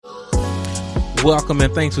Welcome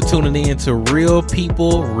and thanks for tuning in to Real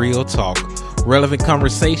People, Real Talk. Relevant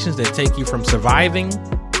conversations that take you from surviving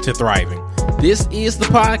to thriving. This is the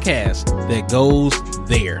podcast that goes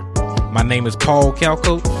there. My name is Paul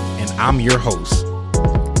Calcote and I'm your host.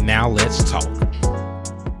 Now let's talk.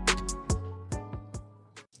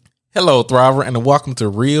 Hello, Thriver, and welcome to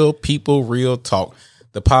Real People, Real Talk,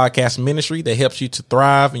 the podcast ministry that helps you to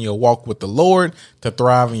thrive in your walk with the Lord, to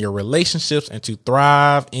thrive in your relationships, and to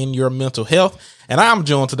thrive in your mental health. And I'm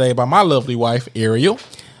joined today by my lovely wife, Ariel.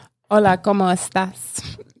 Hola, ¿cómo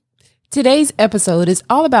estás? Today's episode is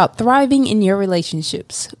all about thriving in your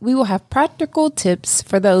relationships. We will have practical tips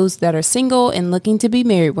for those that are single and looking to be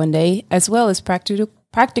married one day, as well as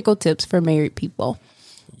practical tips for married people.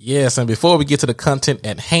 Yes, and before we get to the content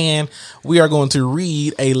at hand, we are going to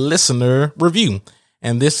read a listener review.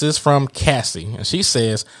 And this is from Cassie. And she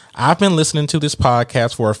says, I've been listening to this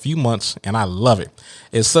podcast for a few months and I love it.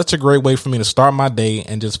 It's such a great way for me to start my day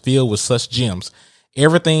and just filled with such gems.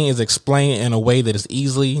 Everything is explained in a way that is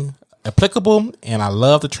easily applicable, and I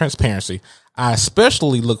love the transparency. I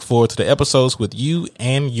especially look forward to the episodes with you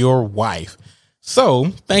and your wife. So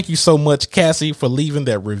thank you so much, Cassie, for leaving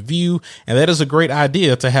that review. And that is a great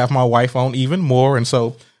idea to have my wife on even more. And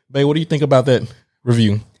so, babe, what do you think about that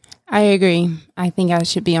review? I agree. I think I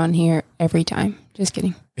should be on here every time. Just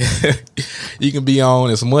kidding. You can be on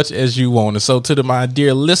as much as you want. And so to my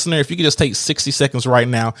dear listener, if you could just take 60 seconds right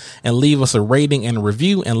now and leave us a rating and a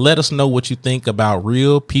review and let us know what you think about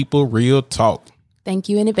Real People, Real Talk. Thank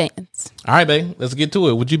you in advance. All right, babe, let's get to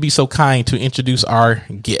it. Would you be so kind to introduce our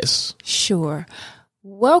guests? Sure.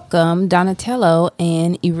 Welcome, Donatello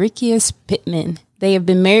and Erikius Pittman. They have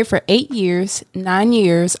been married for 8 years, 9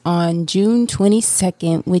 years on June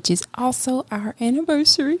 22nd, which is also our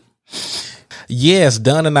anniversary. Yes,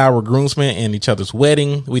 Don and I were groomsmen in each other's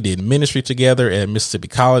wedding. We did ministry together at Mississippi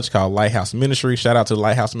College called Lighthouse Ministry. Shout out to the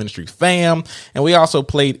Lighthouse Ministry fam. And we also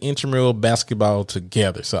played intramural basketball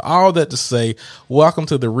together. So all that to say, welcome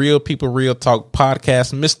to the Real People, Real Talk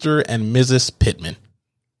podcast, Mr. and Mrs. Pittman.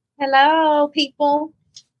 Hello, people.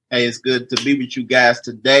 Hey, it's good to be with you guys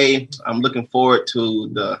today. I'm looking forward to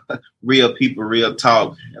the Real People, Real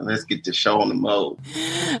Talk. And let's get the show on the mode.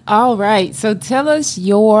 All right. So tell us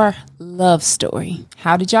your love story.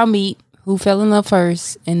 How did y'all meet? Who fell in love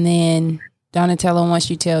first? And then Donatello, once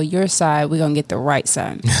you tell your side, we're going to get the right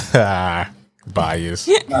side. Bias.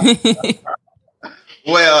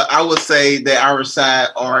 Well, I would say that our side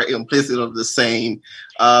are implicit of the same.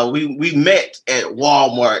 We met at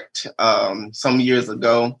Walmart some years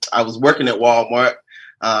ago. I was working at Walmart,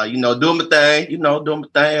 doing my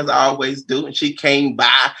thing as I always do. And she came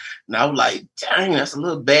by and I was like, dang, that's a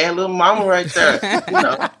little bad little mama right there.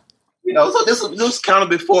 So this was kind of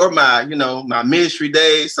before my ministry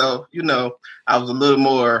days. So, I was a little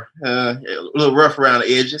more, a little rough around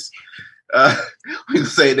the edges. We can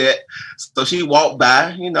say that. So she walked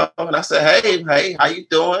by, and I said, hey, how you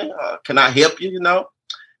doing? Can I help you,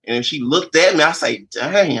 And she looked at me. I said,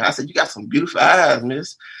 dang. I said, you got some beautiful eyes,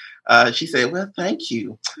 miss. She said, well, thank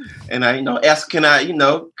you. And I, asked, can I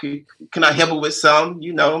help her with some,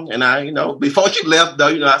 And I, before she left,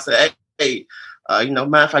 though, I said, hey, mind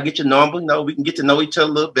if I get your number? We can get to know each other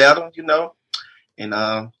a little better,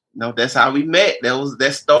 And, that's how we met.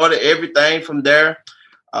 That started everything from there.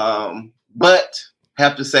 But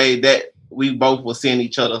have to say that we both were seeing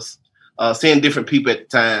each other's, seeing different people at the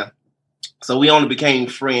time. So we only became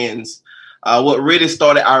friends. What really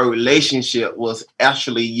started our relationship was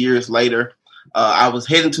actually years later. I was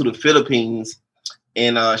heading to the Philippines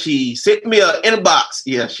and she sent me an inbox.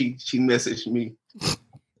 Yeah, she messaged me.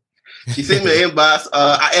 She sent me an inbox.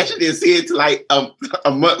 I actually didn't see it till like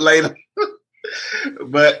a month later.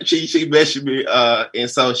 But she messaged me, and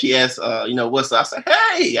so she asked, what's up? I said,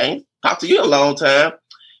 hey, I ain't talked to you in a long time.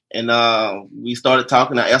 And we started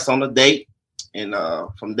talking. I asked on a date. And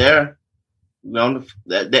from there, on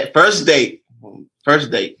that first date, that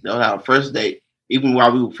was our first date, even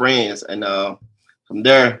while we were friends. And from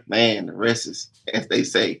there, man, the rest is, as they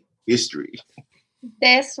say, history.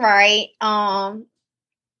 That's right.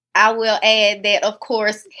 I will add that, of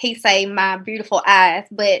course, he say my beautiful eyes,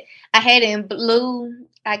 but I had in blue,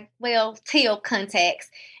 teal contacts.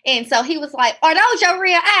 And so he was like, are those your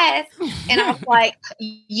real eyes? And I was like,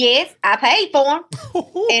 yes, I paid for them.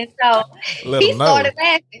 And so he started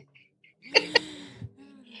laughing.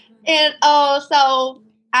 And so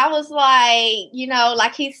I was like,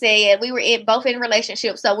 like he said, we were both in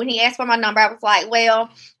relationships. So when he asked for my number, I was like, well,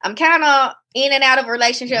 I'm kind of in and out of a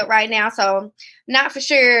relationship right now. So not for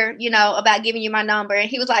sure, about giving you my number. And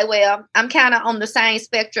he was like, well, I'm kind of on the same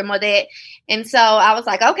spectrum of that. And so I was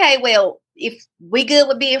like, okay, well, if we good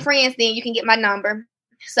with being friends, then you can get my number.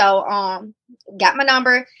 So got my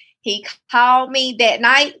number. He called me that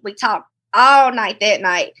night. We talked all night that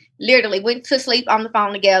night. Literally went to sleep on the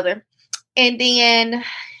phone together. And then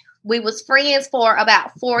we was friends for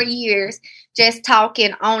about 4 years, just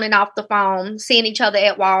talking on and off the phone, seeing each other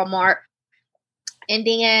at Walmart. And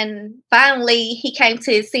then finally he came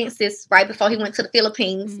to his senses right before he went to the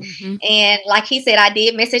Philippines. Mm-hmm. And like he said, I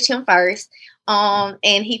did message him first.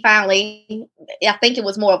 And he finally, I think it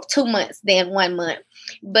was more of 2 months than 1 month,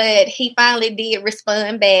 but he finally did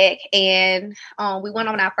respond back. And we went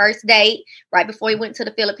on our first date right before he went to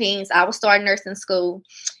the Philippines. I was starting nursing school.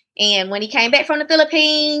 And when he came back from the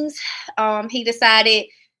Philippines, he decided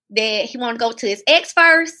that he wanted to go to his ex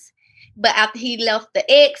first. But after he left the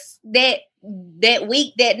ex that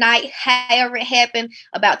week, that night, however it happened,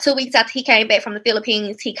 about 2 weeks after he came back from the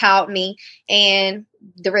Philippines, he called me, and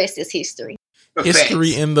the rest is history.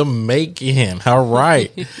 History in the making. All right.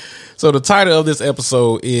 So the title of this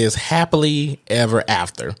episode is Happily Ever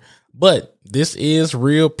After. But this is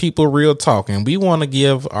Real People, Real Talk, and we want to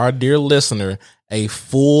give our dear listener a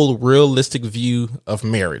full, realistic view of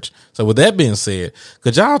marriage. So with that being said,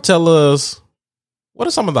 could y'all tell us, what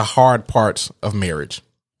are some of the hard parts of marriage?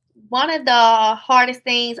 One of the hardest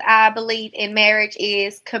things I believe in marriage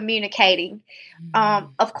is communicating.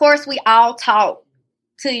 Of course, we all talk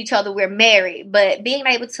to each other. We're married, but being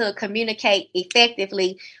able to communicate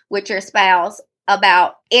effectively with your spouse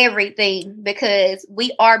about everything, because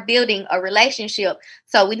we are building a relationship.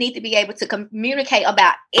 So we need to be able to communicate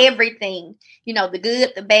about everything, you know, the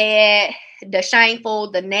good, the bad, the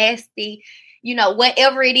shameful, the nasty, you know,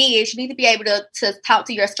 whatever it is, you need to be able to talk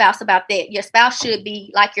to your spouse about that. Your spouse should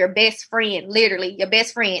be like your best friend, literally your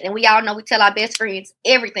best friend. And we all know we tell our best friends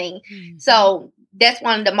everything. Mm-hmm. So that's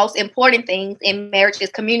one of the most important things in marriage is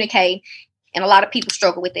communicate. And a lot of people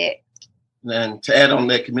struggle with that. And to add on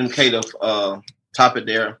that communicative topic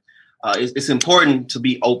there, it's important to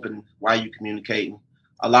be open while you're communicating.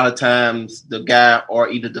 A lot of times the guy or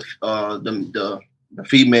either the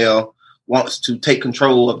female wants to take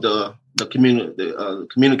control of the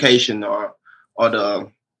communication or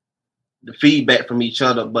the feedback from each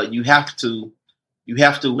other, but you have to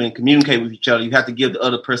when communicate with each other, you have to give the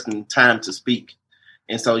other person time to speak.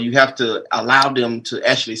 And so you have to allow them to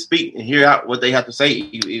actually speak and hear out what they have to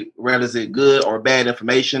say, whether it's good or bad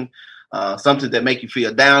information, something that make you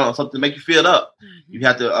feel down or something that make you feel up. Mm-hmm. You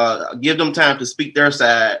have to give them time to speak their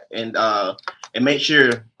side and make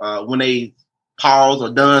sure when they pause or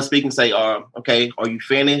done speaking, say, okay, are you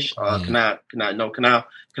finished? Can I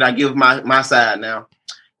give my side now?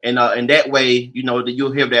 And that way, you know, that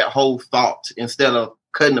you'll hear that whole thought instead of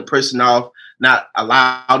cutting the person off, not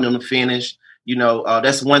allowing them to finish. You know,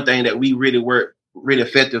 that's one thing that we really work really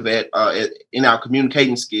effective at in our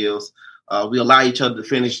communicating skills. We allow each other to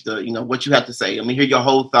finish what you have to say. I mean, hear your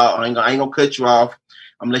whole thought. I ain't gonna cut you off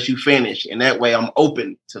unless you finish. And that way I'm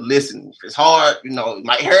open to listen. If it's hard, you know, it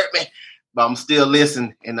might hurt me, but I'm still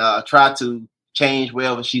listening and try to change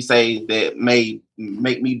whatever she say that may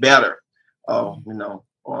make me better, or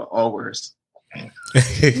worse. And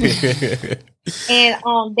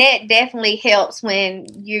that definitely helps when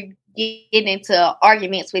you're getting into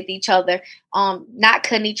arguments with each other. Not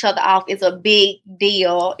cutting each other off is a big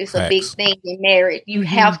deal. It's a big thing in marriage. You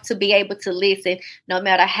have to be able to listen no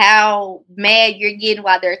matter how mad you're getting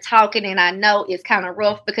while they're talking. And I know it's kind of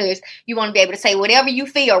rough because you want to be able to say whatever you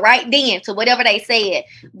feel right then to whatever they said.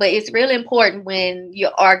 But it's really important when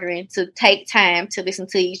you're arguing to take time to listen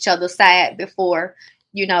to each other's side before,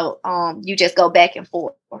 you just go back and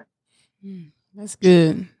forth. That's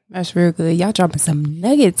good. That's real good. Y'all dropping some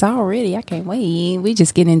nuggets already. I can't wait. We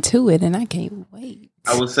just get into it and I can't wait.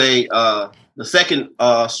 I would say the second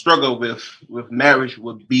struggle with marriage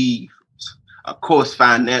would be, of course,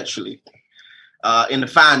 financially. In the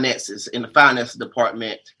finance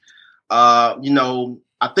department, I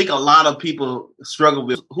think a lot of people struggle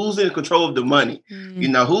with who's in control of the money. Mm-hmm. You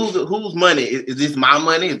know, whose money? Is this my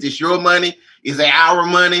money? Is this your money? Is it our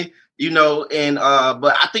money? But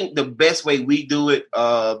I think the best way we do it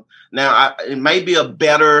it may be a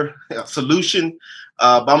better solution,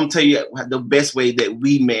 but I'm gonna tell you the best way that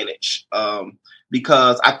we manage,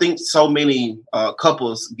 because I think so many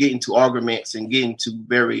couples get into arguments and get into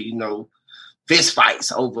very fist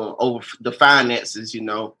fights over the finances, and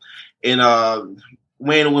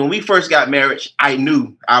when we first got married, I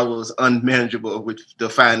knew I was unmanageable with the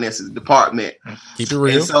finances department. Keep it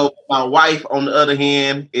real. And so my wife, on the other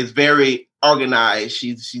hand, is very organized.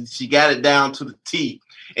 She got it down to the T.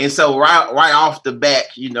 And so right off the back,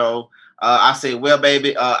 I said, well,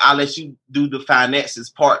 baby, I'll let you do the finances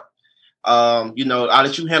part. I'll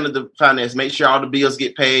let you handle the finance. Make sure all the bills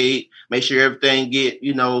get paid. Make sure everything get,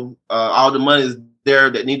 all the money is there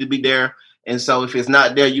that need to be there. And so if it's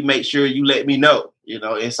not there, you make sure you let me know,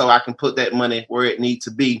 and so I can put that money where it needs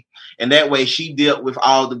to be. And that way she dealt with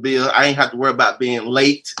all the bills. I ain't have to worry about being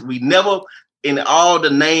late. We never, in all the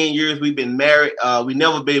 9 years we've been married, we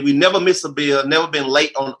never missed a bill, never been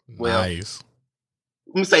late on. Well, nice.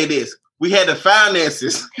 Let me say this. We had the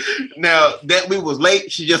finances. Now that we was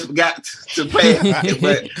late, she just forgot to pay.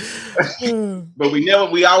 But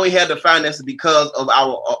we always had the finances because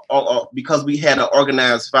of because we had an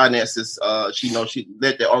organized finances. She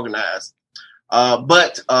let that organize.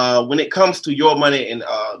 But when it comes to your money and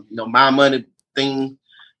my money thing,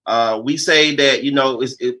 we say that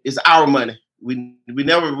it's our money. We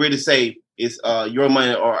never really say it's your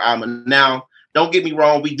money or our money. Now, don't get me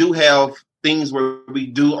wrong. We do have things where we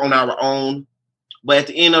do on our own, but at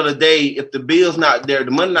the end of the day, if the bill's not there, the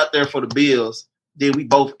money not there for the bills, then we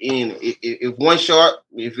both in. If one short,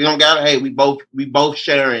 if you don't got it, hey, we both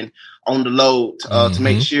sharing on the load to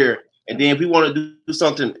make sure. And then if we want to do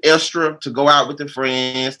something extra to go out with the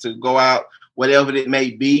friends, to go out, whatever it may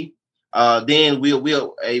be, then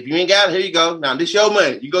we'll if you ain't got it, here you go. Now this your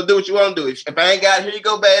money. You go do what you want to do. If I ain't got it, here you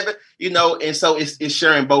go, baby. And so it's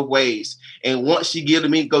sharing both ways. And once she give to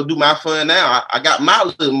me, go do my fun now. I got my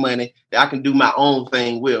little money that I can do my own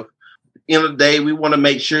thing with. End of the day, we want to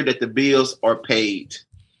make sure that the bills are paid.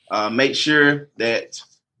 Make sure that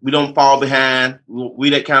we don't fall behind. We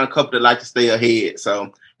that kind of couple that like to stay ahead.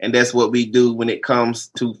 So, and that's what we do when it comes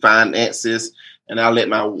to finances. And I'll let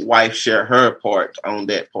my wife share her part on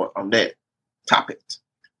that topic.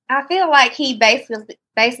 I feel like he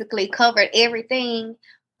basically covered everything.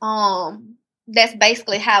 That's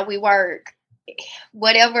basically how we work.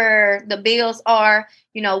 Whatever the bills are,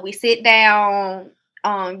 we sit down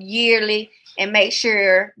yearly and make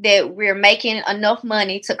sure that we're making enough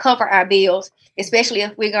money to cover our bills, especially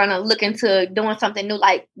if we're going to look into doing something new,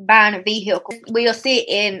 like buying a vehicle. We'll sit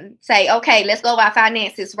and say, okay, let's go by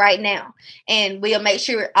finances right now. And we'll make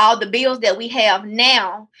sure all the bills that we have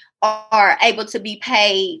now are able to be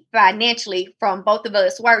paid financially from both of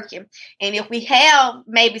us working. And if we have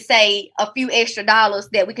maybe say a few extra dollars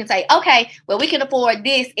that we can say, okay, well, we can afford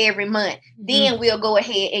this every month, then we'll go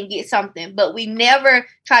ahead and get something. But we never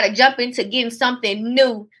try to jump into getting something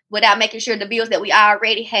new without making sure the bills that we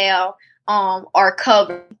already have are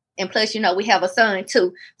covered. And plus, we have a son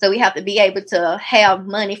too. So we have to be able to have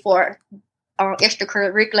money for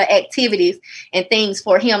extracurricular activities and things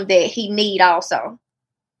for him that he need also.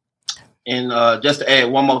 And just to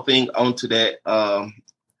add one more thing onto that,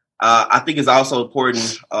 I think it's also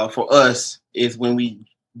important for us is when we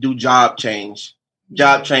do job change.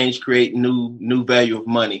 Job change create new value of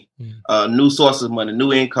money, new sources of money,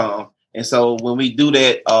 new income. And so when we do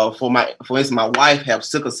that, for instance, my wife have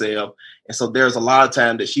sickle cell, and so there's a lot of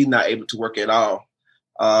time that she's not able to work at all.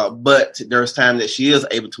 But there's time that she is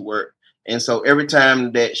able to work. And so every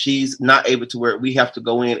time that she's not able to work, we have to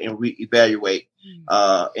go in and reevaluate.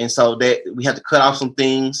 And so that we have to cut off some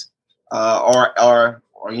things, or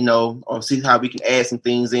see how we can add some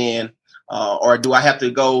things in, or do I have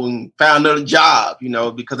to go and find another job,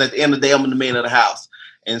 because at the end of the day, I'm the man of the house.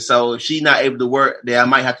 And so if she's not able to work, then I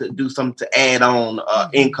might have to do something to add on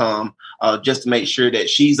income, just to make sure that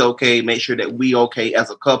she's okay, make sure that we okay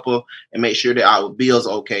as a couple, and make sure that our bills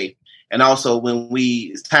okay. And also when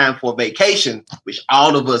it's time for vacation, which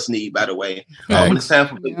all of us need, by the way, when it's time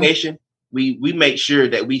for vacation, we make sure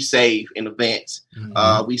that we save in advance.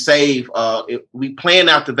 We save, we plan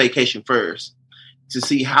out the vacation first to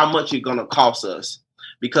see how much it's going to cost us.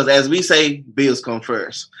 Because as we say, bills come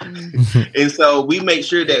first. And so we make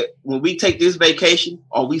sure that when we take this vacation,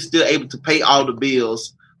 are we still able to pay all the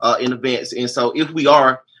bills in advance? And so if we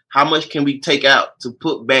are, how much can we take out to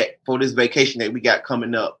put back for this vacation that we got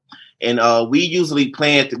coming up? And we usually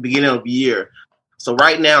plan at the beginning of the year. So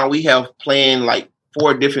right now we have planned like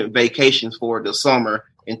 4 different vacations for the summer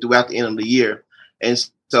and throughout the end of the year. And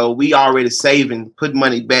so we already saving, put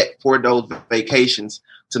money back for those vacations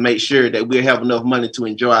to make sure that we have enough money to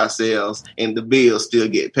enjoy ourselves and the bills still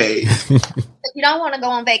get paid. You don't want to go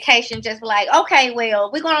on vacation just like, okay, well,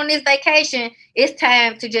 we're going on this vacation. It's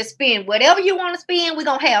time to just spend whatever you want to spend. We're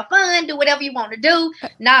going to have fun, do whatever you want to do.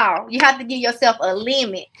 No, you have to give yourself a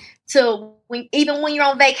limit to even when you're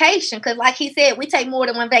on vacation. Because like he said, we take more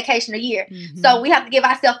than one vacation a year. So we have to give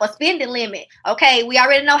ourselves a spending limit. Okay, we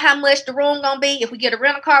already know how much the room going to be. If we get a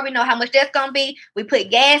rental car, we know how much that's going to be. We put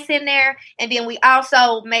gas in there. And then we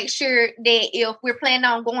also also make sure that if we're planning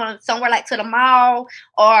on going somewhere like to the mall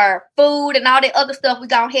or food and all that other stuff, we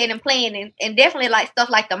go ahead and plan. And definitely like stuff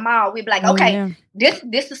like the mall, we'd be like, okay, this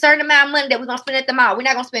is a certain amount of money that we're going to spend at the mall. We're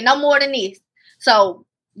not going to spend no more than this. So,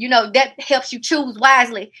 that helps you choose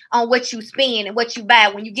wisely on what you spend and what you buy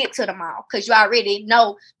when you get to the mall, because you already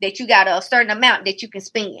know that you got a certain amount that you can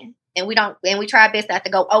spend. And we try our best not to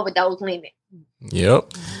go over those limits.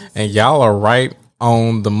 Yep. And y'all are right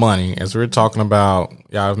on the money. As we're talking about,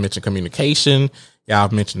 y'all have mentioned communication, y'all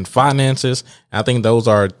have mentioned finances. I think those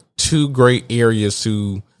are two great areas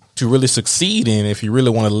to really succeed in if you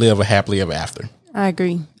really want to live a happily ever after. I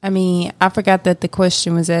agree. I mean, I forgot that the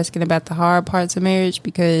question was asking about the hard parts of marriage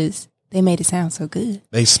because they made it sound so good.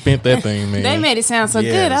 They spent that thing, man. They made it sound so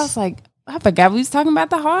good. I was like, I forgot we was talking about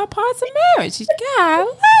the hard parts of marriage.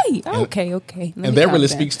 Golly. Okay. And that really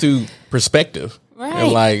speaks to perspective. Right.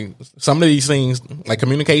 And like some of these things, like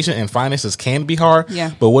communication and finances can be hard.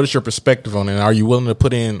 Yeah. But what is your perspective on it? And are you willing to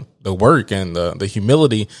put in the work and the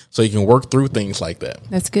humility so you can work through things like that?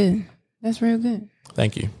 That's good. That's real good.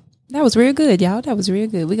 Thank you. That was real good, y'all. That was real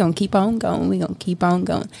good. We're going to keep on going.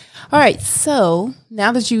 All right. So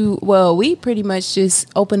now that we pretty much just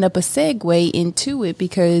opened up a segue into it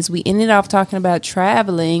because we ended off talking about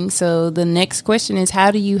traveling. So the next question is,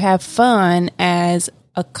 how do you have fun as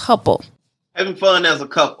a couple? Having fun as a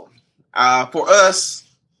couple. For us,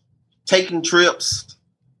 taking trips,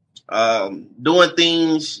 doing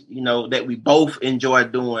things, that we both enjoy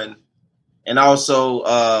doing, and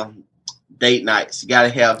also date nights. You got to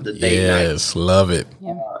have the date nights. Yes, love it.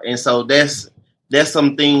 And so that's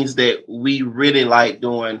some things that we really like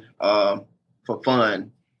doing for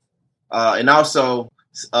fun. And also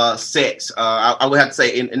sex. I would have to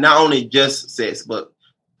say, and not only just sex, but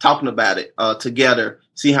talking about it together,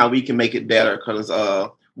 see how we can make it better, because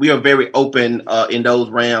we are very open in those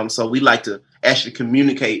realms. So we like to actually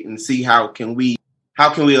communicate and see how can we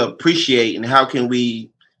appreciate and how can we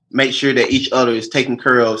make sure that each other is taken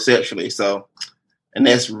care of sexually. So, and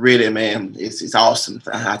that's really, man, it's awesome.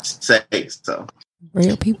 I have to say so.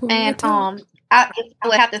 Real people. And I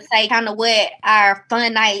would have to say kind of what our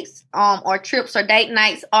fun nights or trips or date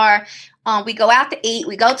nights are. We go out to eat,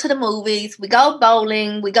 we go to the movies, we go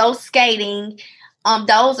bowling, we go skating.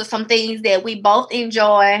 Those are some things that we both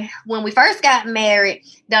enjoy. When we first got married,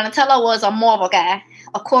 Donatello was a Marvel guy.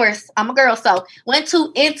 Of course, I'm a girl, so went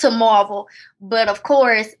too into Marvel. But of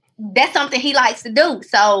course, that's something he likes to do.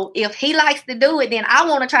 So if he likes to do it, then I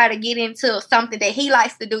want to try to get into something that he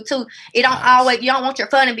likes to do too. You don't want your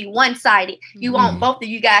fun to be one-sided. You want both of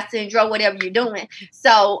you guys to enjoy whatever you're doing.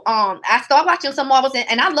 So I started watching some Marvels,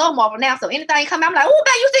 and I love Marvel now. So anything come out, I'm like, oh,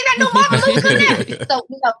 man, you see that new Marvel movie coming out? So,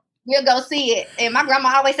 we'll go see it. And my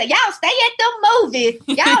grandma always say, y'all stay at the movies.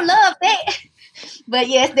 Y'all love that. But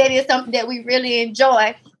yes, that is something that we really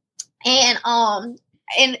enjoy. And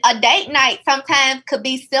a date night sometimes could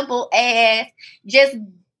be simple as just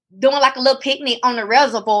doing like a little picnic on the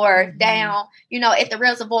reservoir down, at the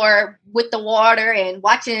reservoir with the water and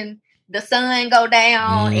watching the sun go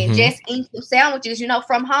down and just eat some sandwiches,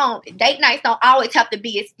 from home. Date nights don't always have to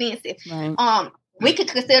be expensive. Right. We could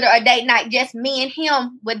consider a date night just me and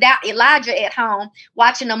him without Elijah at home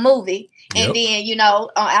watching a movie. Yep. And then,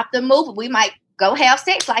 after the movie, we might go have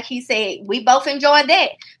sex. Like he said, we both enjoy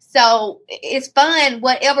that. So it's fun,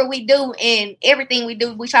 whatever we do and everything we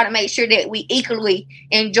do, we try to make sure that we equally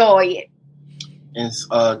enjoy it. And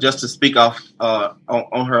just to speak off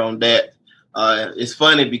on her on that, it's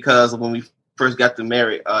funny because when we first got to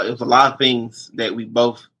marry, it was a lot of things that we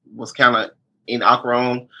both was kind of in awkward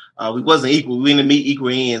on. We wasn't equal. We didn't meet equal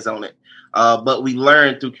ends on it. But we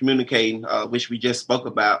learned through communicating, which we just spoke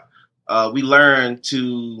about. We learned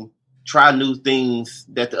to try new things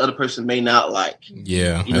that the other person may not like.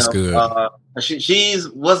 Yeah, that's good. She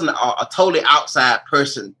wasn't a totally outside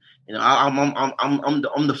person.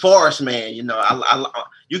 I'm the forest man.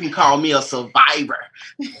 You can call me a survivor.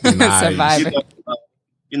 Nice. Survivor.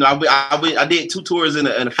 I did 2 tours in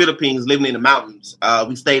the Philippines, living in the mountains.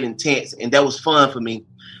 We stayed in tents, and that was fun for me.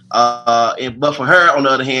 But for her, on the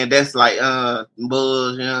other hand, that's like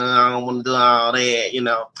bullshit. I don't want to do all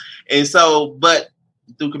that, And so, but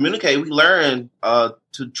through communicating, we learned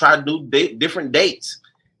to try to do different dates.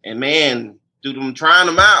 And man, through them trying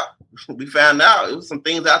them out, we found out it was some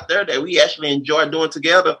things out there that we actually enjoyed doing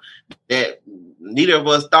together that neither of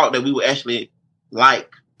us thought that we would actually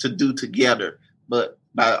like to do together. But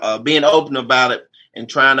by being open about it and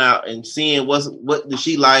trying out and seeing what does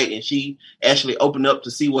she like, and she actually opened up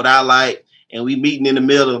to see what I like, and we meeting in the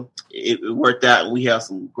middle, it worked out, and we have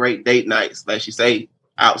some great date nights, like she say,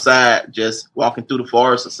 outside, just walking through the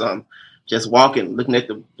forest or something, just walking, looking at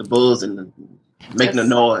the bulls and the Making a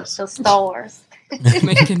noise. The stars.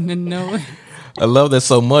 Making the noise. I love that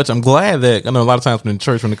so much. I'm glad that, I know a lot of times in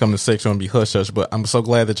church when it comes to sex, you want to be hush hush, but I'm so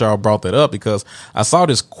glad that y'all brought that up, because I saw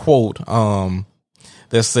this quote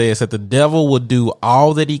that says that the devil will do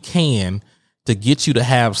all that he can to get you to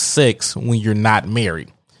have sex when you're not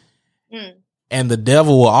married. And the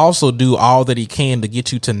devil will also do all that he can to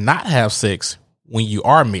get you to not have sex when you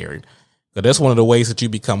are married. But that's one of the ways that you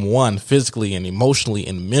become one physically and emotionally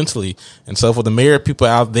and mentally. And so for the married people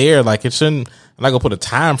out there, like, it shouldn't, I'm not gonna put a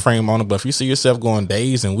time frame on it, but if you see yourself going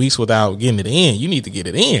days and weeks without getting it in, you need to get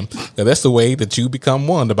it in. Because that's the way that you become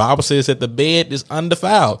one. The Bible says that the bed is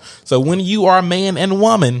undefiled. So when you are man and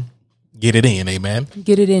woman, get it in. Amen.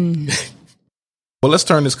 Get it in. Well, let's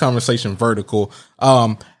turn this conversation vertical.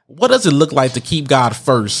 What does it look like to keep God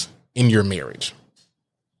first in your marriage?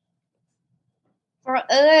 For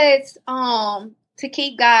us, to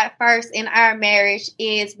keep God first in our marriage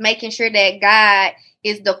is making sure that God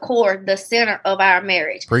is the core, the center of our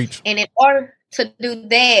marriage. Preach. And in order to do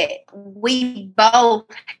that, we both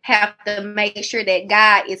have to make sure that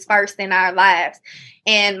God is first in our lives.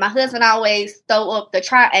 And my husband always throw up the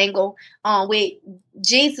triangle with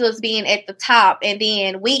Jesus being at the top and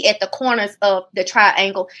then we at the corners of the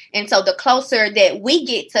triangle. And so the closer that we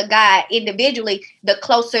get to God individually, the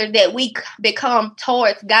closer that we become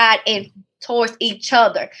towards God and towards each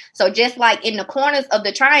other. So just like in the corners of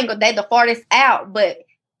the triangle, they're the farthest out, but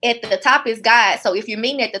at the top is God. So if you're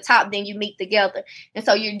meeting at the top, then you meet together. And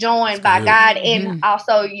so you're joined by God and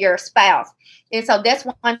also your spouse. And so that's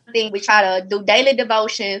one thing we try to do: daily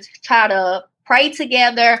devotions, try to pray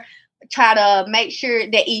together, try to make sure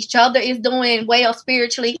that each other is doing well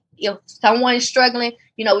spiritually. If someone is struggling,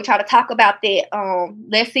 we try to talk about that.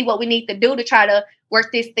 Let's see what we need to do to try to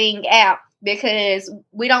work this thing out, because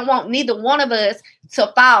we don't want neither one of us to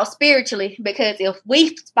fall spiritually, because if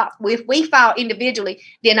we fall individually,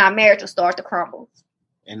 then our marriage will start to crumble.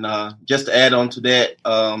 And just to add on to that,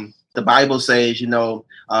 the Bible says,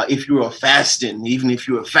 if you are fasting, even if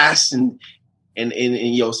you are fasting and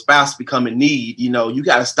your spouse become in need, you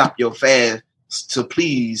got to stop your fast to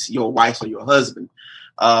please your wife or your husband.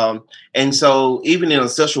 And so even in a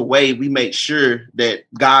social way, we make sure that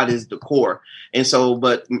God is the core. And so,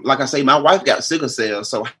 but like I say, my wife got sickle cell.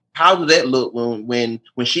 So how does that look when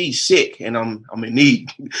she's sick and I'm in need,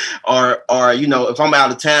 or if I'm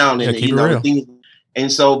out of town and things. And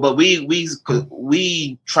so, but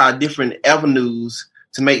we try different avenues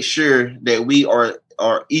to make sure that we are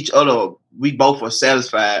we both are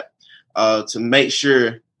satisfied, to make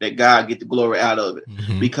sure that God get the glory out of it,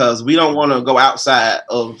 because we don't want to go outside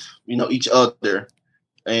of each other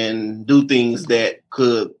and do things that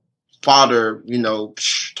could further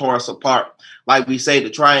tore us apart. Like we say, the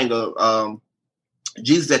triangle,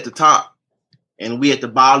 Jesus at the top and we at the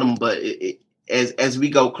bottom, but as we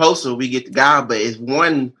go closer, we get to God. But as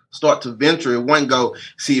one start to venture, if one go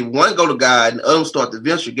to God and the other start to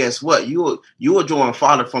venture, guess what? You will join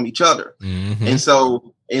farther from each other. And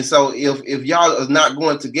so if y'all is not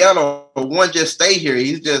going together, or one just stay here,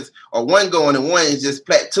 or one going and one is just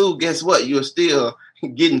plateau, guess what? You're still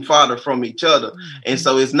getting farther from each other. And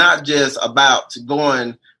so it's not just about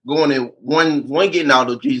going and one getting out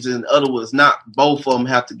of Jesus and the other was not. Both of them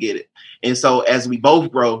have to get it. And so as we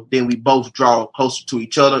both grow, then we both draw closer to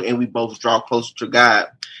each other and we both draw closer to God.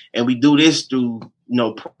 And we do this through,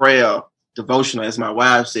 prayer, devotional, as my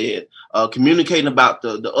wife said, communicating about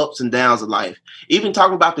the ups and downs of life, even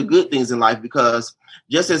talking about the good things in life, because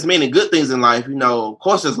just as many good things in life, of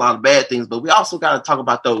course, there's a lot of bad things, but we also got to talk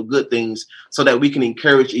about those good things so that we can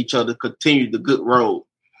encourage each other to continue the good road.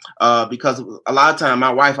 Because a lot of time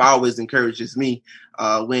my wife always encourages me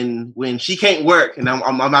when she can't work and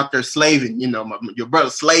I'm out there slaving, your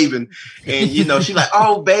brother's slaving, and she's like,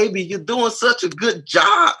 "Oh baby, you're doing such a good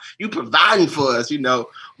job, you providing for us,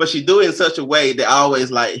 but she do it in such a way that I always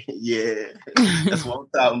like, yeah, that's what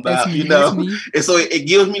I'm talking about, and so it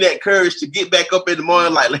gives me that courage to get back up in the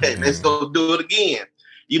morning, like, let's go do it again,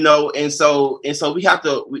 and so we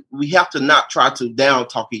have to not try to down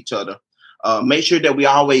talk each other. Make sure that we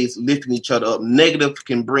always lifting each other up. Negative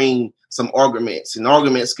can bring some arguments, and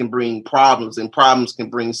arguments can bring problems, and problems can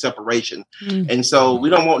bring separation. And so we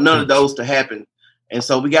don't want none of those to happen. And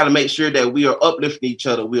so we got to make sure that we are uplifting each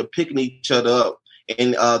other. We are picking each other up.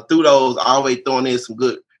 And through those, always throwing in some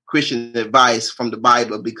good Christian advice from the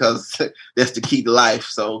Bible, because that's the key to life.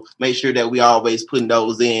 So make sure that we always putting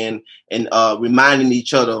those in and reminding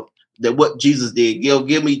each other that what Jesus did.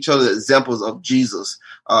 Give each other examples of Jesus.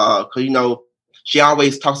 Because, she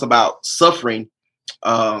always talks about suffering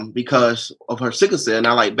because of her sickle cell. And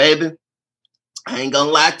I'm like, baby, I ain't gonna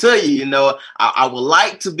lie to you. I would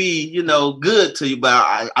like to be, good to you, but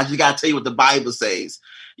I just gotta tell you what the Bible says,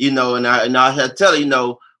 and I have to tell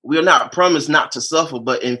you, we are not promised not to suffer,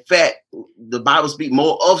 but in fact, the Bible speaks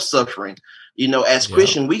more of suffering. As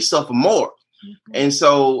Christians, we suffer more. Mm-hmm. And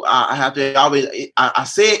so I have to always, I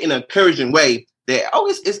say it in an encouraging way that,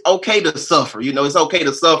 it's okay to suffer. It's okay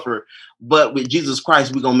to suffer, but with Jesus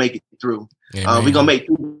Christ, we're going to make it through. We're going to make it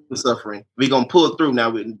through the suffering. We're going to pull it through.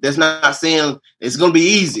 Now, that's not saying it's going to be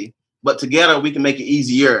easy, but together we can make it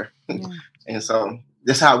easier. Yeah. And so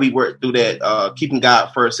that's how we work through that, keeping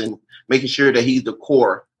God first and making sure that he's the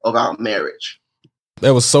core of our marriage.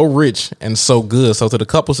 That was so rich and so good. So to the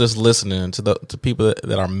couples that's listening, to people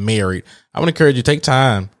that are married, I want to encourage you, take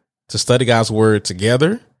time to study God's word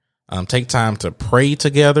together. Take time to pray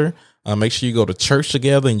together. Make sure you go to church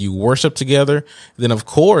together and you worship together. Then, of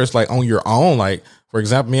course, like on your own, like, for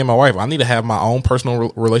example, me and my wife, I need to have my own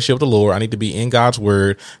personal relationship with the Lord. I need to be in God's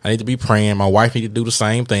word. I need to be praying. My wife need to do the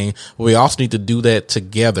same thing. But we also need to do that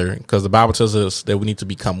together because the Bible tells us that we need to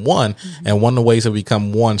become one. Mm-hmm. And one of the ways that we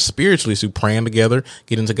become one spiritually is through praying together,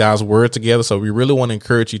 get into God's word together. So we really want to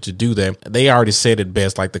encourage you to do that. They already said it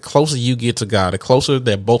best. Like the closer you get to God, the closer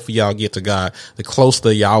that both of y'all get to God, the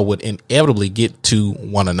closer y'all would inevitably get to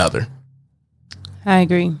one another. I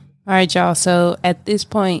agree. All right, y'all. So at this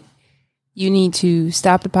point, you need to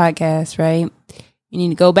stop the podcast, right? You need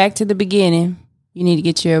to go back to the beginning. You need to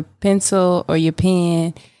get your pencil or your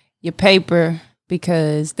pen, your paper,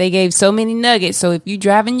 because they gave so many nuggets. So if you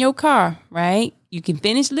drive in your car, right, you can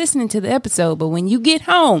finish listening to the episode. But when you get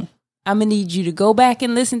home, I'm going to need you to go back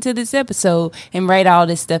and listen to this episode and write all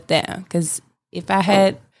this stuff down. Because if I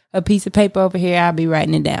had a piece of paper over here, I'll be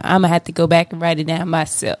writing it down. I'm going to have to go back and write it down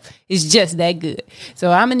myself. It's just that good.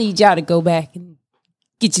 So I'm going to need y'all to go back and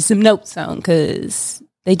get you some notes on, because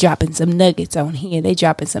they dropping some nuggets on here. They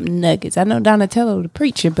dropping some nuggets. I know Donatello the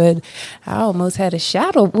preacher, but I almost had a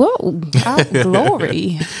shout of, whoa, oh,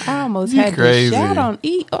 glory. I almost had a shout on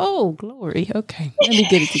oh, glory. Okay, let me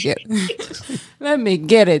get it together. Let me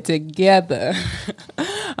get it together.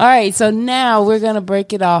 All right, so now we're going to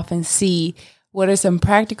break it off and see what are some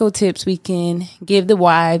practical tips we can give the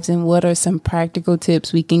wives and what are some practical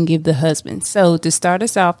tips we can give the husbands. So to start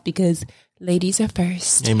us off, because ladies are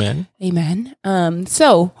first. Amen. Amen.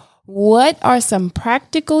 So what are some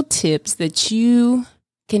practical tips that you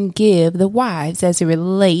can give the wives as it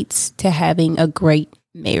relates to having a great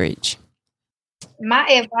marriage? My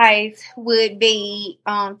advice would be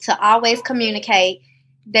to always communicate.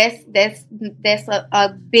 That's a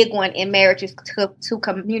big one in marriages, to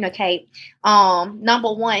communicate.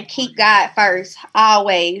 Number one, keep God first.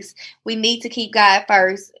 Always. We need to keep God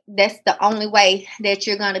first. That's the only way that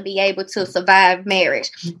you're going to be able to survive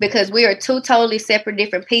marriage, because we are two totally separate,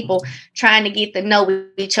 different people trying to get to know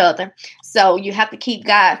each other. So you have to keep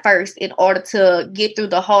God first in order to get through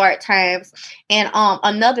the hard times. And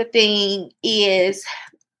another thing is,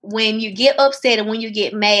 when you get upset and when you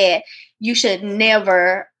get mad, you should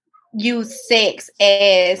never use sex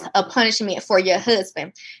as a punishment for your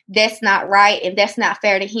husband. That's not right, and that's not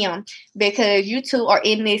fair to him, because you two are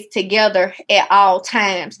in this together at all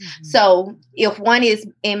times. Mm-hmm. So if one is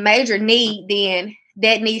in major need, then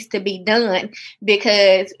that needs to be done,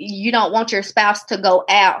 because you don't want your spouse to go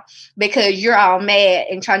out because you're all mad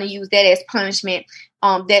and trying to use that as punishment.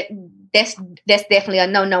 That's definitely a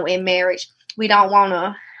no in marriage. We don't want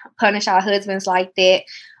to punish our husbands like that.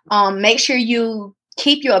 Make sure you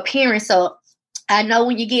keep your appearance up. I know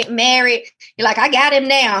when you get married, you're like, I got him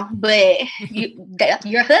now, but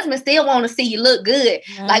your husband still want to see you look good.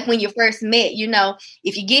 Yeah. Like when you first met,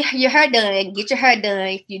 if you get your hair done, get your hair done.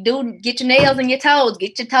 If you do, get your nails and your toes,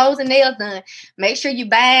 get your toes and nails done. Make sure you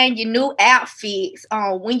buying your new outfits.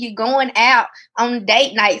 When you're going out on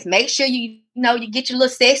date nights, make sure you get your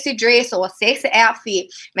little sexy dress or a sexy outfit.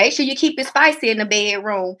 Make sure you keep it spicy in the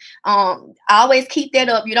bedroom. Always keep that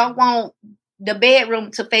up. You don't want the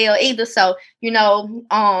bedroom to fail either. So,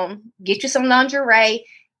 get you some lingerie.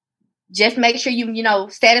 Just make sure you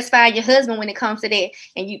satisfy your husband when it comes to that.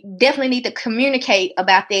 And you definitely need to communicate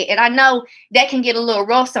about that. And I know that can get a little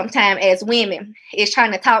rough sometimes as women. It's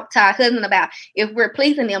trying to talk to our husband about if we're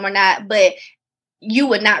pleasing them or not, but you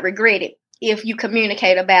would not regret it if you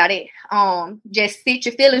communicate about it. Just sit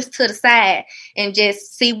your feelings to the side and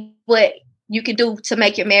just see what you can do to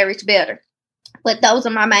make your marriage better. But those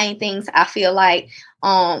are my main things I feel like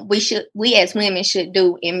we as women should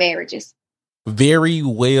do in marriages. Very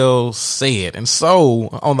well said. And so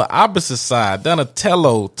on the opposite side,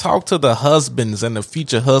 Donatello, talk to the husbands and the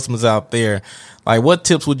future husbands out there. Like, what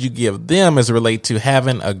tips would you give them as it relates to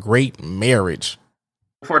having a great marriage?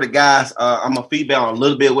 for the guys, I'm gonna feedback on a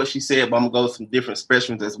little bit of what she said, but I'm gonna go with some different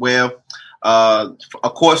expressions as well.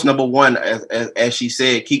 Of course, number one, as she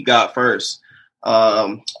said, keep God first.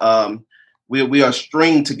 We are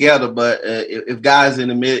stringed together, but if guys in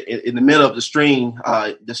the middle of the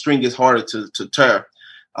string gets harder to tear.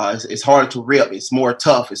 It's harder to rip. It's more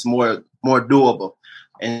tough. It's more doable.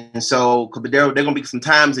 And so there are going to be some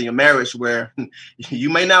times in your marriage where you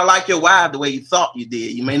may not like your wife the way you thought you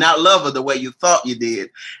did. You may not love her the way you thought you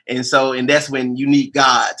did. And that's when you need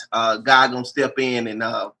God. God going to step in, and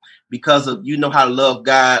because of you know how to love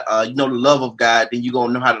God, you know the love of God, then you're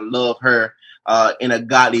going to know how to love her in a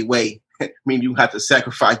godly way. I mean, you have to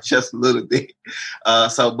sacrifice just a little bit.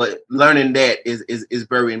 But learning that is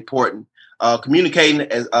very important. Communicating,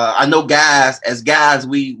 as I know, guys,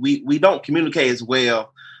 we don't communicate as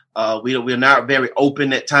well. We're not very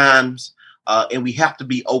open at times, and we have to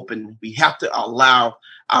be open. We have to allow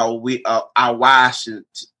our wives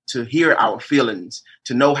to hear our feelings,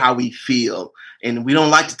 to know how we feel, and we don't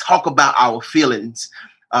like to talk about our feelings.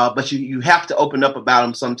 But you have to open up about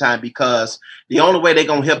them sometime, because the only way they're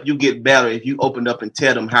going to help you get better if you open up and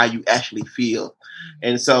tell them how you actually feel.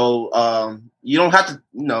 And so you don't have to,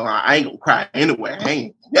 I ain't going to cry anyway. I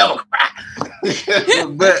ain't never cry.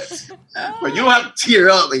 but you don't have to tear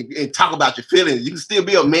up and talk about your feelings. You can still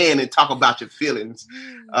be a man and talk about your feelings.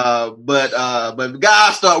 But if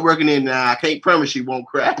God start working in now, I can't promise you won't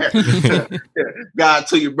cry. God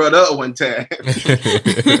took your brother up one time.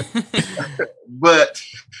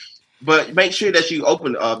 But make sure that you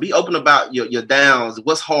be open about your downs,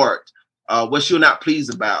 what's hard, what you're not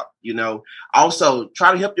pleased about. Also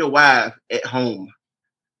try to help your wife at home.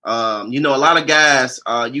 A lot of guys,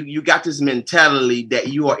 you got this mentality that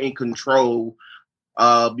you are in control,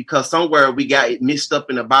 because somewhere we got it mixed up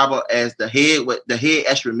in the Bible as the head. What the head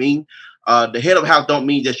actually mean? The head of the house don't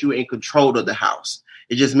mean that you're in control of the house.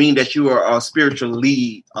 It just means that you are a spiritual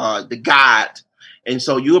lead, the guide. And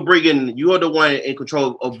so you are the one in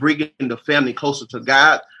control of bringing the family closer to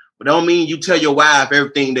God. But don't mean you tell your wife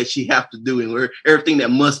everything that she have to do and everything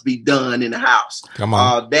that must be done in the house. Come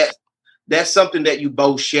on. That's something that you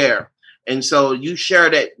both share. And so you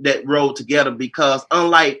share that role together, because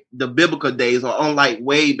unlike the biblical days, or unlike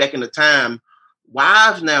way back in the time,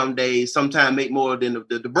 wives nowadays sometimes make more than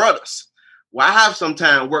the brothers. Wives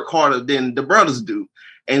sometimes work harder than the brothers do.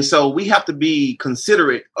 And so we have to be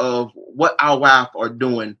considerate of what our wife are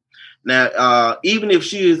doing. Now, even if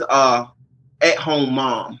she is at-home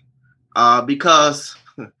mom, because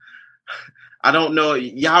I don't know,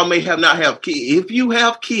 y'all may not have kids. If you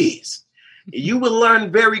have kids, you will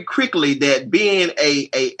learn very quickly that being a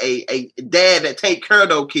dad that take care of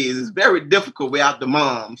those kids is very difficult without the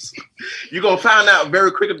moms. You're going to find out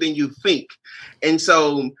very quicker than you think. And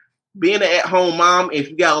so being an at-home mom, if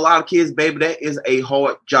you got a lot of kids, baby, that is a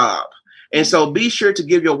hard job. And so be sure to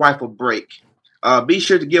give your wife a break. Be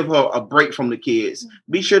sure to give her a break from the kids.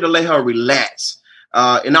 Be sure to let her relax,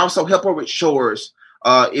 and also help her with chores.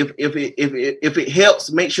 If it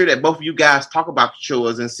helps, make sure that both of you guys talk about the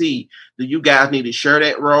chores and see, do you guys need to share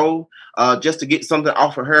that role, just to get something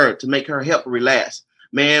off of her to make her help relax.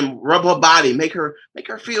 Man, rub her body, make her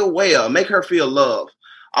feel well, make her feel loved.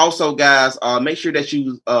 Also, guys, make sure that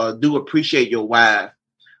you do appreciate your wife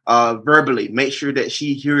verbally. Make sure that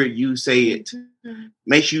she hear you say it.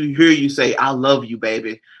 Make sure you hear you say, "I love you,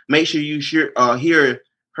 baby." Make sure you hear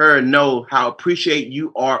her know how appreciate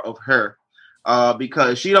you are of her.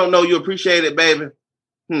 Because she don't know you appreciate it, baby.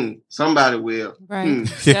 Somebody will. Right.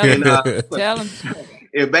 Tell him.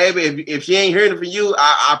 If she ain't hearing it from you,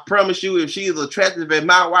 I promise you, if she is attractive as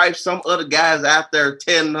my wife, some other guys out there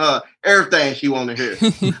telling her everything she want to hear.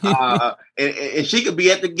 And she could be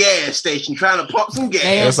at the gas station trying to pump some gas.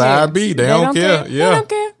 That's how I be. They don't care. Yeah. They don't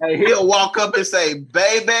care. And he'll walk up and say,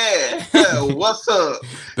 "Baby, what's up?"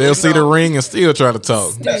 They'll see the ring and still try to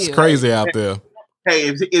talk. It's crazy out there. Hey,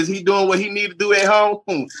 is he doing what he need to do at home?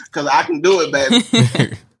 Because I can do it,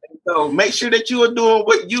 baby. So make sure that you are doing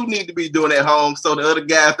what you need to be doing at home, so the other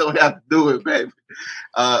guys don't have to do it, baby.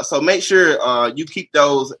 So make sure you keep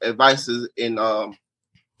those advices in.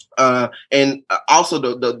 And also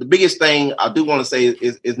the biggest thing I do want to say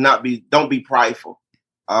is don't be prideful.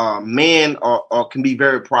 Men can be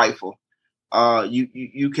very prideful.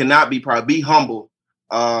 You cannot be prideful. Be humble.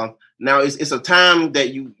 Now it's a time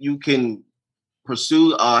that you can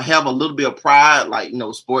pursue, have a little bit of pride, like,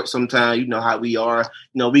 sports sometimes, how we are,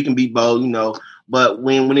 we can be bold, but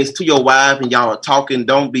when it's to your wife and y'all are talking,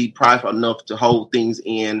 don't be prideful enough to hold things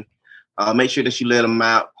in. Make sure that you let them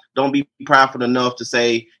out. Don't be prideful enough to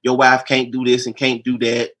say your wife can't do this and can't do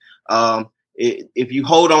that. if you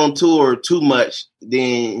hold on to her too much,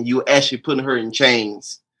 then you actually putting her in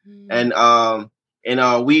chains. And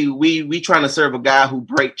we trying to serve a guy who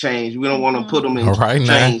break chains. We don't want to put them in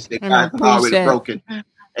chains that God's already broken.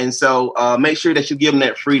 And so make sure that you give them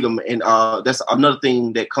that freedom. And that's another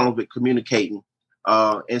thing that comes with communicating.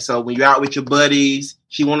 And so when you're out with your buddies,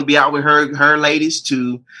 she want to be out with her ladies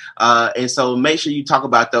too. And so make sure you talk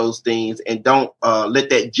about those things and don't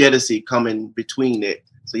let that jealousy come in between it.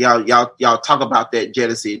 So y'all talk about that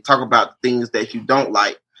jealousy, talk about things that you don't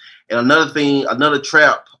like. And another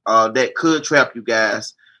trap that could trap you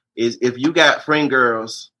guys is if you got friend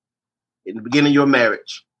girls in the beginning of your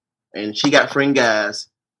marriage and she got friend guys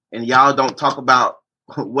and y'all don't talk about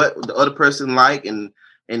what the other person like and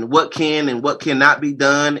what can and what cannot be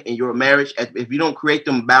done in your marriage. If you don't create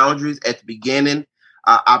them boundaries at the beginning,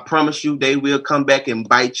 I promise you they will come back and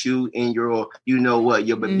bite you in your,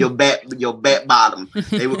 your back bottom.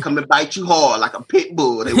 They will come and bite you hard like a pit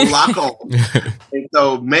bull. They will lock on. And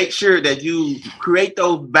so make sure that you create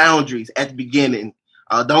those boundaries at the beginning.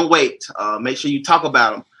 Don't wait. Make sure you talk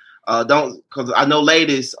about them. Because I know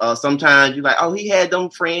ladies, sometimes you're like, oh, he had them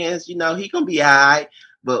friends, he gonna be all right.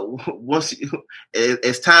 But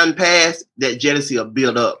as time passed, that jealousy will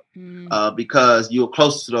build up because you're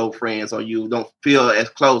close to those friends or you don't feel as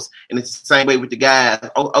close. And it's the same way with the guys.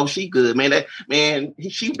 Oh, she good, man.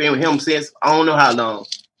 She been with him since I don't know how long.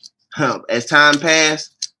 As time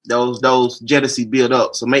passed, those jealousy build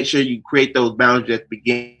up. So make sure you create those boundaries at the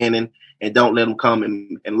beginning and don't let them come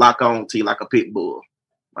and lock on to you like a pit bull.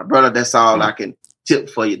 My brother, that's all I can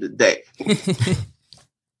tip for you today.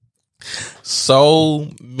 So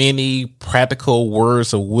many practical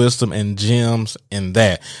words of wisdom and gems in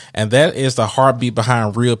that. And that is the heartbeat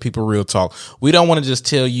behind Real People, Real Talk. We don't want to just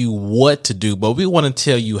tell you what to do, but we want to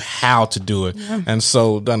tell you how to do it. Yeah. And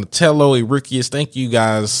so Donatello, Enriquez, thank you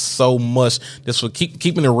guys so much just for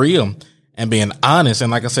keeping it real and being honest.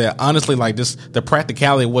 And like I said, honestly, like this, the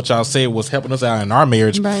practicality of what y'all said was helping us out in our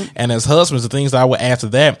marriage. Right. And as husbands, the things that I would add to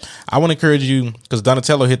that, I want to encourage you, because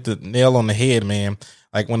Donatello hit the nail on the head, man.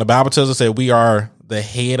 Like when the Bible tells us that we are the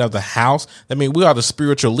head of the house, that means we are the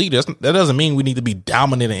spiritual leaders. That doesn't mean we need to be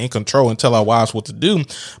dominant and in control and tell our wives what to do,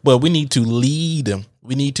 but we need to lead them.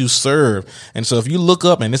 We need to serve. And so if you look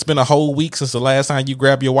up and it's been a whole week since the last time you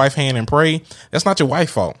grab your wife's hand and pray, that's not your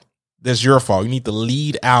wife's fault. That's your fault. You need to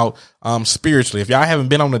lead out spiritually. If y'all haven't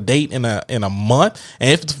been on a date in a month, and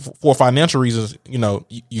if it's for financial reasons,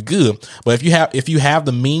 you good. But if you have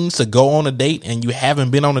the means to go on a date and you haven't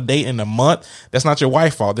been on a date in a month, that's not your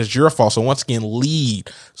wife's fault. That's your fault. So once again, lead,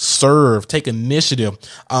 serve, take initiative.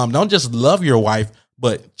 Don't just love your wife,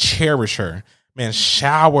 but cherish her. Man,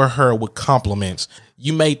 shower her with compliments.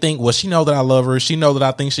 You may think, well, she know that I love her. She know that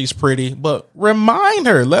I think she's pretty, but remind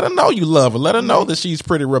her, let her know you love her. Let her know that she's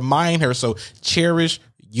pretty. Remind her. So cherish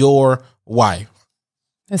your wife.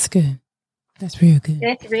 That's good. That's real good.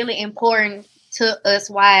 That's really important to us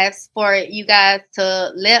wives for you guys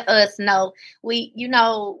to let us know. We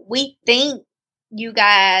think you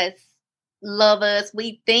guys love us.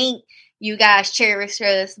 We think you guys cherish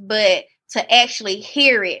us, but to actually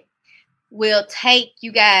hear it will take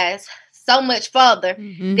you guys so much further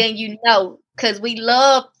than because we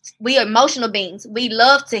are emotional beings. We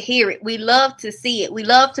love to hear it. We love to see it. We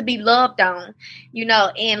love to be loved on,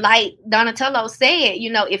 and like Donatello said,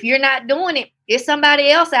 if you're not doing it, there's somebody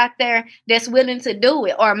else out there that's willing to do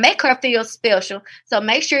it or make her feel special. So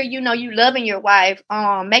make sure you loving your wife,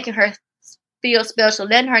 making her feel special,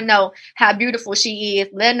 letting her know how beautiful she is,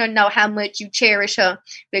 letting her know how much you cherish her,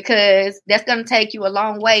 because that's going to take you a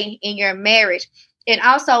long way in your marriage. And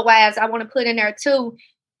also, wives, I want to put in there too,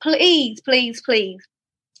 please, please, please,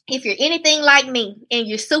 if you're anything like me and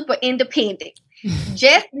you're super independent,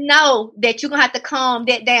 just know that you're going to have to calm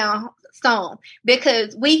that down some,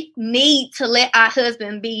 because we need to let our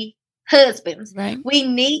husband be husbands. Right. We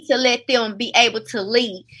need to let them be able to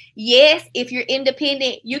lead. Yes, if you're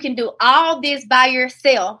independent, you can do all this by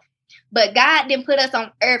yourself, but God didn't put us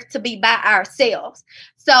on earth to be by ourselves.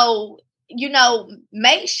 So,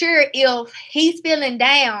 make sure if he's feeling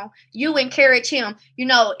down, you encourage him.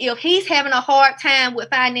 If he's having a hard time with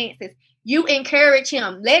finances, you encourage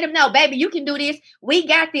him. Let him know, baby, you can do this. We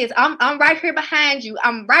got this. I'm right here behind you.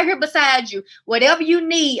 I'm right here beside you. Whatever you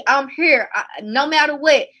need, I'm here. No matter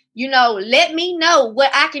what, let me know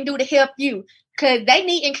what I can do to help you. because they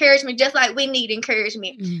need encouragement just like we need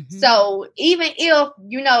encouragement. Mm-hmm. So even if,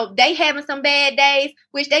 they having some bad days,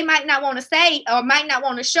 which they might not want to say or might not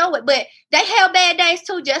want to show it, but they have bad days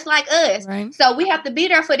too, just like us. Right. So we have to be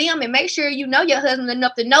there for them and make sure you know your husband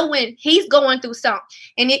enough to know when he's going through something.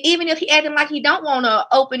 And even if he acting like he don't want to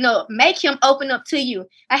open up, make him open up to you.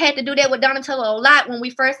 I had to do that with Donatello a lot when we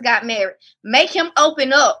first got married. Make him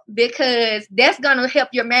open up, because that's going to help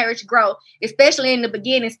your marriage grow, especially in the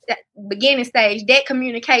beginning stage. That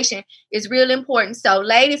communication is real important. So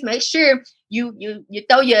ladies, make sure you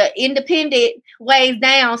throw your independent ways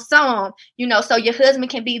down some, so your husband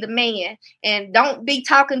can be the man, and don't be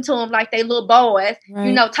talking to them like they little boys.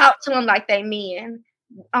 Right. Talk to them like they men.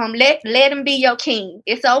 Let him be your king.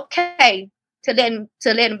 It's okay to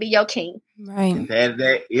let him be your king. Right.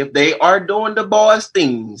 That if they are doing the boys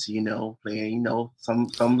things, playing,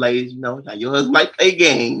 some ladies, like your husband like play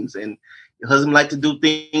games, and your husband like to do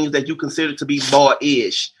things that you consider to be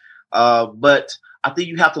boyish. But I think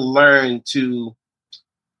you have to learn to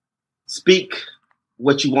speak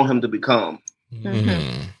what you want him to become.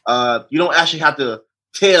 Mm-hmm. You don't actually have to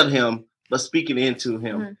tell him, but speak it into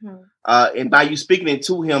him. Mm-hmm. And by you speaking it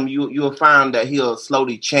to him, you'll find that he'll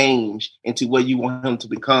slowly change into what you want him to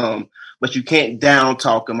become. But you can't down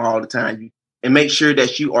talk him all the time. And make sure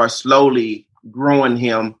that you are slowly growing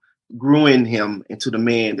him into the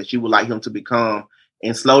man that you would like him to become.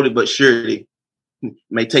 And slowly but surely,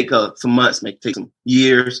 may take some months, may take some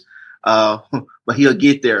years, but he'll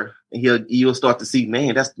get there, and you'll start to see,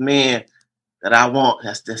 man, that's the man that I want.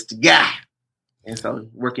 That's the guy. And so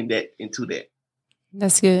working that into that.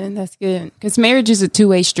 That's good. That's good. Because marriage is a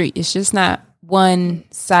two-way street. It's just not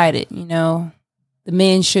one-sided. The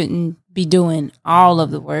men shouldn't be doing all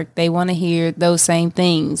of the work. They want to hear those same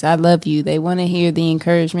things. I love you. They want to hear the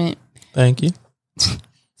encouragement. Thank you.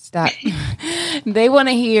 Stop. They want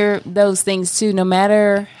to hear those things too, no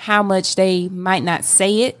matter how much they might not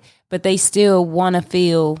say it, but they still want to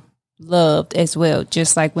feel loved as well,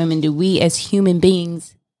 just like women do. We as human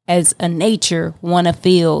beings, as a nature, want to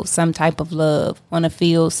feel some type of love, want to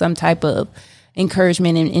feel some type of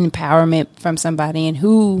encouragement and empowerment from somebody. And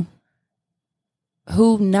who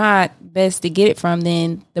not best to get it from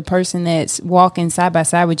than the person that's walking side by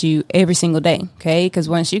side with you every single day. Okay. Because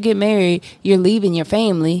once you get married, you're leaving your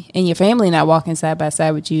family, and your family not walking side by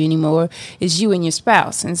side with you anymore. It's you and your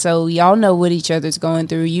spouse. And so y'all know what each other's going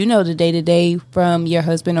through. The day to day from your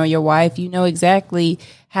husband or your wife. You know exactly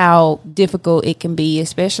how difficult it can be,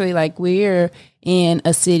 especially like we're in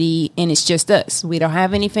a city and it's just us. We don't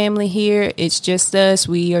have any family here. It's just us.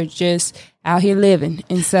 We are just out here living.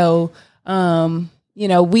 And so,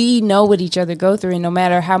 we know what each other go through, and no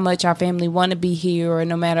matter how much our family want to be here, or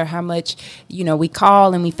no matter how much, we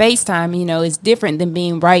call and we FaceTime, it's different than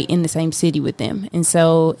being right in the same city with them. And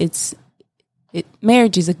so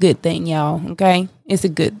marriage is a good thing, y'all. Okay. It's a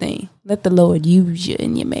good thing. Let the Lord use you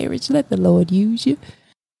in your marriage. Let the Lord use you.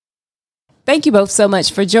 Thank you both so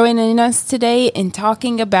much for joining us today and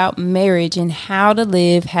talking about marriage and how to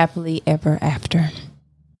live happily ever after.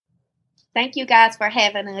 Thank you guys for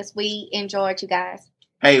having us. We enjoyed you guys.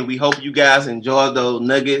 Hey, we hope you guys enjoy those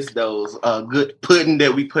nuggets, those good pudding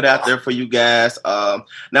that we put out there for you guys. Not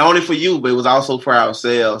only for you, but it was also for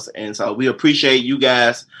ourselves. And so we appreciate you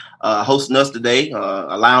guys hosting us today,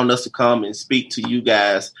 allowing us to come and speak to you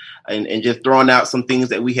guys, and just throwing out some things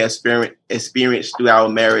that we have experienced through our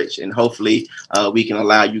marriage. And hopefully we can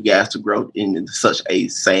allow you guys to grow in such a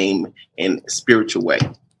same and spiritual way.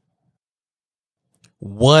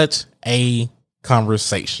 What a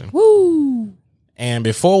conversation. Woo! And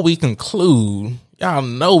before we conclude, y'all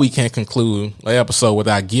know we can't conclude the episode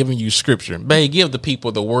without giving you scripture. Babe, give the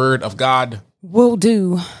people the word of God. Will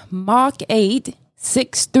do. Mark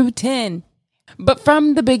 8:6-10. But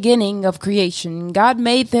from the beginning of creation, God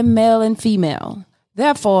made them male and female.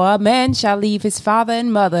 Therefore, a man shall leave his father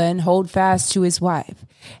and mother and hold fast to his wife,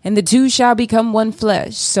 and the two shall become one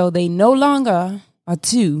flesh. So they no longer are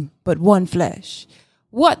two, but one flesh.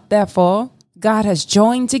 What, therefore, God has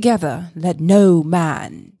joined together, let no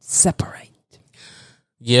man separate.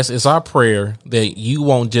 Yes, it's our prayer that you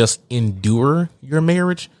won't just endure your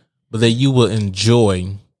marriage, but that you will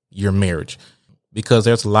enjoy your marriage. Because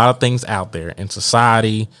there's a lot of things out there in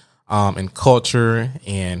society, in culture,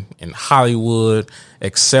 and in Hollywood,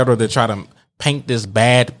 etc., that try to paint this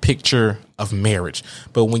bad picture of marriage.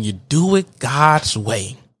 But when you do it God's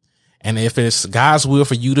way, and if it's God's will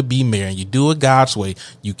for you to be married, you do it God's way,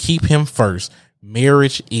 you keep him first,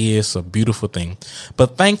 marriage is a beautiful thing.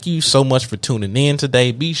 But thank you so much for tuning in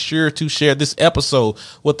today. Be sure to share this episode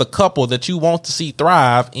with a couple that you want to see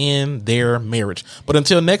thrive in their marriage. But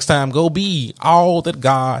until next time, go be all that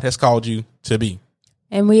God has called you to be.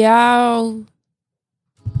 And we all